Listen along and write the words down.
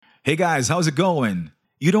Hey guys, how's it going?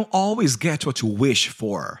 You don't always get what you wish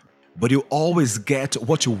for, but you always get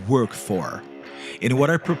what you work for. And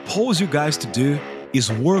what I propose you guys to do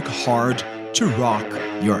is work hard to rock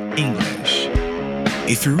your English.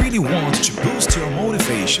 If you really want to boost your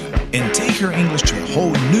motivation and take your English to a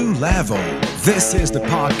whole new level, this is the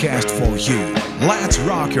podcast for you. Let's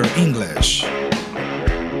rock your English.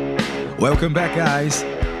 Welcome back, guys.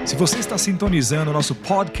 Se você está sintonizando o nosso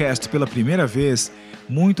podcast pela primeira vez,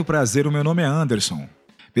 muito prazer, o meu nome é Anderson.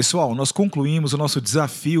 Pessoal, nós concluímos o nosso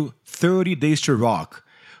desafio 30 Days to Rock.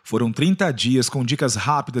 Foram 30 dias com dicas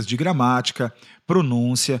rápidas de gramática,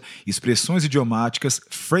 pronúncia, expressões idiomáticas,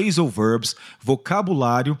 phrasal verbs,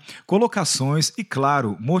 vocabulário, colocações e,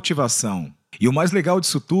 claro, motivação. E o mais legal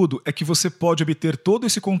disso tudo é que você pode obter todo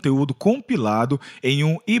esse conteúdo compilado em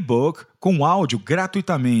um e-book com áudio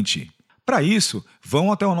gratuitamente. Para isso, vão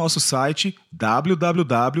até o nosso site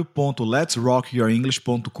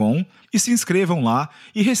www.letsrockyourenglish.com e se inscrevam lá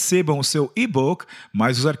e recebam o seu e-book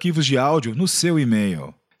mais os arquivos de áudio no seu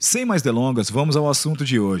e-mail. Sem mais delongas, vamos ao assunto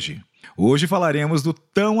de hoje. Hoje falaremos do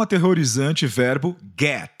tão aterrorizante verbo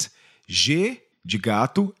get. G de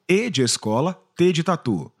gato, E de escola, T de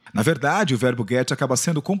tatu. Na verdade, o verbo get acaba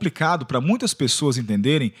sendo complicado para muitas pessoas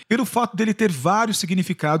entenderem pelo fato dele ter vários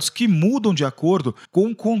significados que mudam de acordo com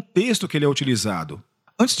o contexto que ele é utilizado.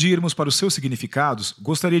 Antes de irmos para os seus significados,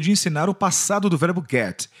 gostaria de ensinar o passado do verbo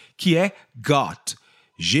get, que é got.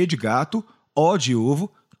 G de gato, O de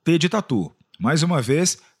ovo, T de tatu. Mais uma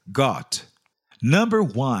vez, got. Number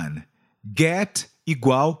 1. Get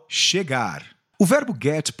igual chegar. O verbo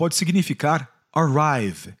get pode significar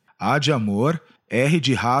arrive. A de amor, R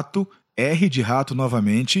de rato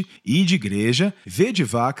novamente, I de igreja, V de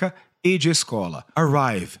vaca, E de escola.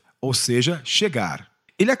 Arrive, ou seja, chegar.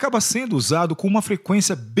 Ele acaba sendo usado com uma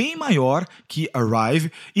frequência bem maior que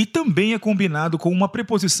arrive e também é combinado com uma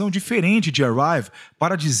preposição diferente de arrive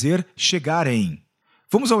para dizer chegar em.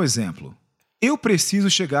 Vamos ao exemplo. Eu preciso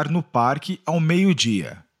chegar no parque ao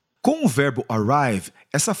meio-dia. Com o verbo arrive,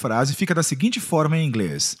 essa frase fica da seguinte forma em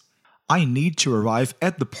inglês. I need to arrive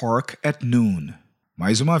at the park at noon.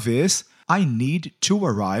 Mais uma vez, I need to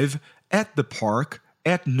arrive at the park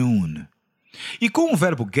at noon. E com o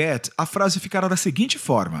verbo get, a frase ficará da seguinte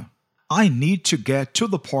forma. I need to get to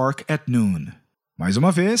the park at noon. Mais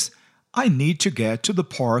uma vez, I need to get to the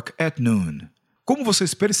park at noon. Como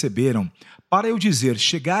vocês perceberam, para eu dizer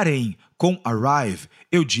chegar em com arrive,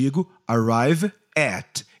 eu digo arrive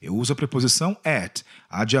at. Eu uso a preposição at,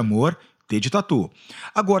 A de amor, T de tatu.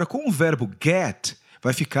 Agora, com o verbo get,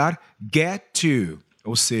 vai ficar get to,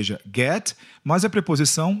 ou seja, get, mais a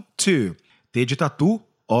preposição to, T de tatu,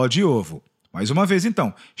 O de ovo. Mais uma vez,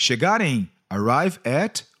 então, chegar em, arrive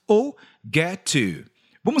at ou get to.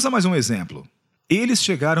 Vamos a mais um exemplo. Eles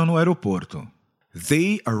chegaram no aeroporto.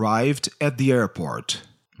 They arrived at the airport.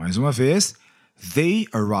 Mais uma vez, they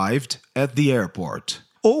arrived at the airport.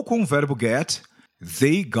 Ou com o verbo get,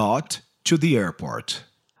 they got to the airport.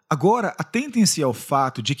 Agora, atentem-se ao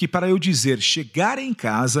fato de que para eu dizer chegar em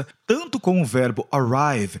casa, tanto com o verbo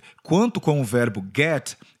arrive quanto com o verbo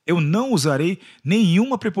get, eu não usarei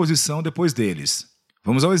nenhuma preposição depois deles.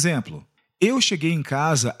 Vamos ao exemplo. Eu cheguei em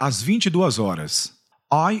casa às 22 horas.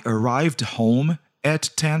 I arrived home at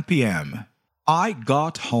 10 p.m. I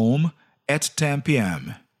got home at 10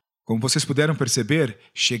 p.m. Como vocês puderam perceber,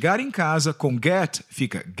 chegar em casa com get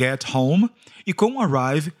fica get home e com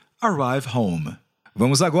arrive, arrive home.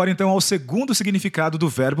 Vamos agora então ao segundo significado do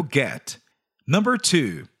verbo get. Number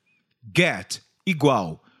 2. Get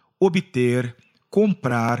igual obter,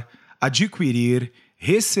 comprar, adquirir,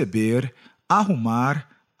 receber, arrumar,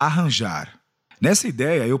 arranjar. Nessa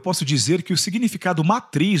ideia, eu posso dizer que o significado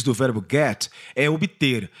matriz do verbo get é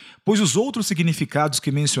obter, pois os outros significados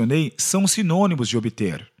que mencionei são sinônimos de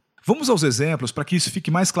obter. Vamos aos exemplos para que isso fique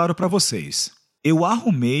mais claro para vocês. Eu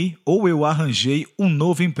arrumei ou eu arranjei um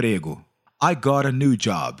novo emprego. I got a new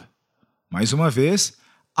job. Mais uma vez,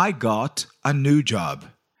 I got a new job.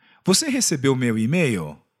 Você recebeu meu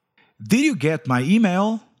e-mail? Did you get my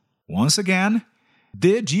email? Once again,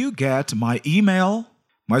 did you get my email?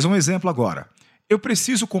 Mais um exemplo agora. Eu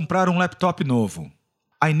preciso comprar um laptop novo.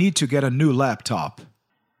 I need to get a new laptop.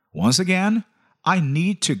 Once again, I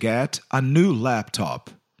need to get a new laptop.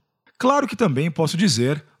 Claro que também posso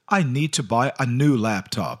dizer I need to buy a new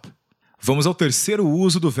laptop. Vamos ao terceiro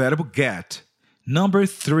uso do verbo get. Number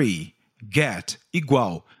 3. Get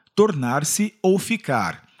igual tornar-se ou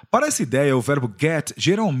ficar. Para essa ideia, o verbo get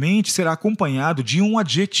geralmente será acompanhado de um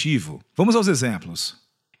adjetivo. Vamos aos exemplos.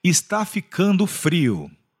 Está ficando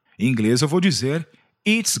frio. Em inglês eu vou dizer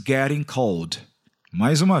It's getting cold.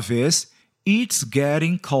 Mais uma vez, It's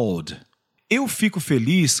getting cold. Eu fico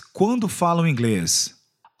feliz quando falo inglês.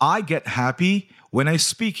 I get happy when I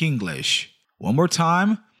speak English. One more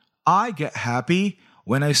time. I get happy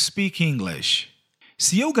when I speak English.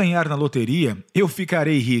 Se eu ganhar na loteria, eu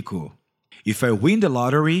ficarei rico. If I win the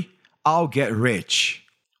lottery, I'll get rich.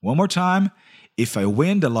 One more time. If I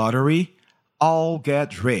win the lottery, I'll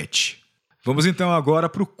get rich. Vamos então agora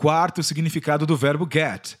para o quarto significado do verbo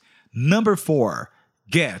get. Number 4.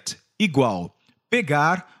 Get igual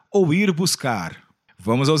pegar ou ir buscar.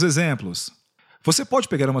 Vamos aos exemplos. Você pode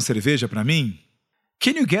pegar uma cerveja para mim?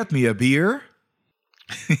 Can you get me a beer?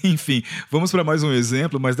 Enfim, vamos para mais um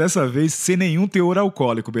exemplo, mas dessa vez sem nenhum teor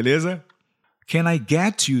alcoólico, beleza? Can I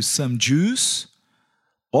get you some juice?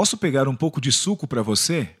 Posso pegar um pouco de suco para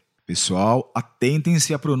você? Pessoal,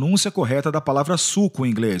 atentem-se à pronúncia correta da palavra suco em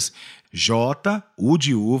inglês. J, U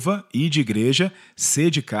de uva, I de igreja,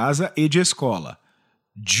 C de casa, E de escola.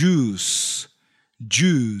 Juice.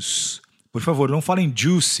 Juice. Por favor, não falem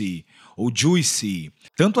juicy ou juicy.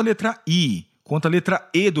 Tanto a letra I quanto a letra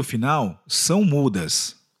E do final são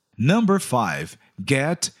mudas. Number 5.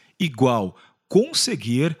 Get igual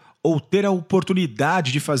conseguir ou ter a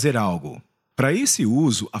oportunidade de fazer algo. Para esse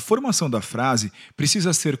uso, a formação da frase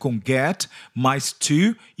precisa ser com get mais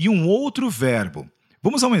to e um outro verbo.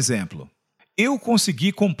 Vamos a um exemplo. Eu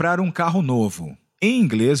consegui comprar um carro novo. Em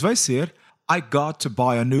inglês vai ser I got to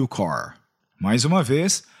buy a new car. Mais uma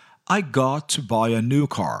vez, I got to buy a new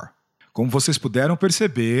car. Como vocês puderam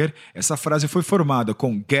perceber, essa frase foi formada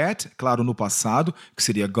com get, claro, no passado, que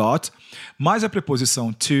seria got, mais a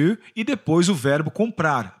preposição to e depois o verbo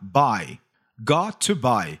comprar, buy. Got to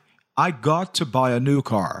buy. I got to buy a new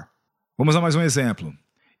car. Vamos a mais um exemplo.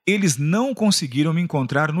 Eles não conseguiram me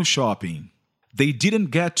encontrar no shopping. They didn't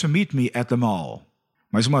get to meet me at the mall.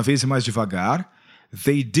 Mais uma vez e mais devagar.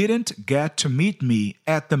 They didn't get to meet me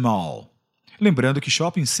at the mall. Lembrando que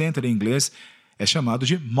shopping center em inglês é chamado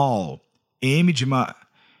de mall. M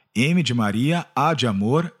de Maria, A de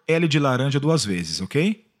amor, L de laranja 2 vezes,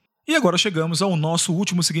 ok? E agora chegamos ao nosso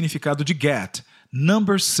último significado de get.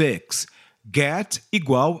 Number 6. Get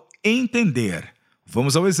igual entender.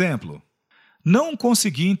 Vamos ao exemplo. Não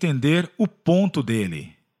consegui entender o ponto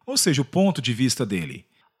dele. Ou seja, o ponto de vista dele.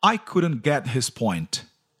 I couldn't get his point.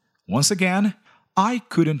 Once again, I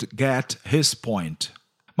couldn't get his point.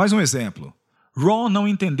 Mais um exemplo. Ron não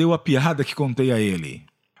entendeu a piada que contei a ele.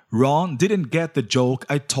 Ron didn't get the joke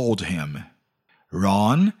I told him.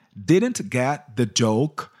 Ron didn't get the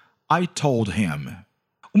joke I told him.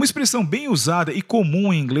 Uma expressão bem usada e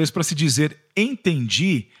comum em inglês para se dizer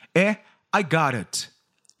entendi é I got it.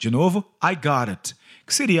 De novo, I got it.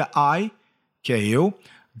 Que seria I, que é eu,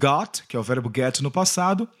 got, que é o verbo get no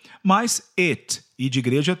passado, mais it, I de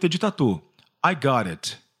igreja, T de tatu. I got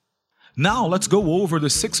it. Now let's go over the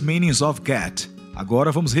 6 meanings of get.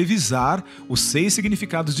 Agora vamos revisar os 6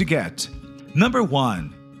 significados de get. Number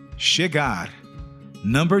 1. Chegar.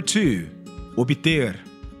 Number 2. Obter.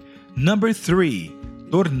 Number 3.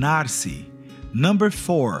 Tornar-se. Number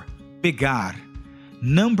 4. Pegar.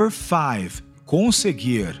 Number 5.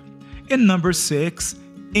 Conseguir. E number 6.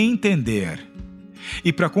 Entender.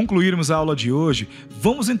 E para concluirmos a aula de hoje,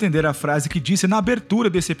 vamos entender a frase que disse na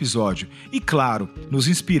abertura desse episódio e, claro, nos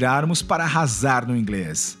inspirarmos para arrasar no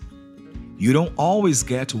inglês. You don't always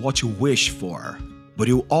get what you wish for, but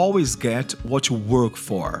you always get what you work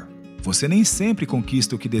for. Você nem sempre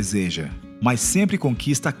conquista o que deseja, mas sempre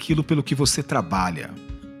conquista aquilo pelo que você trabalha.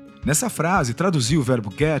 Nessa frase, traduzi o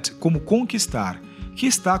verbo get como conquistar, que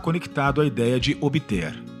está conectado à ideia de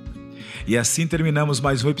obter. E assim terminamos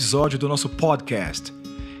mais um episódio do nosso podcast.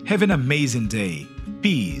 Have an amazing day.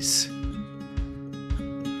 Peace.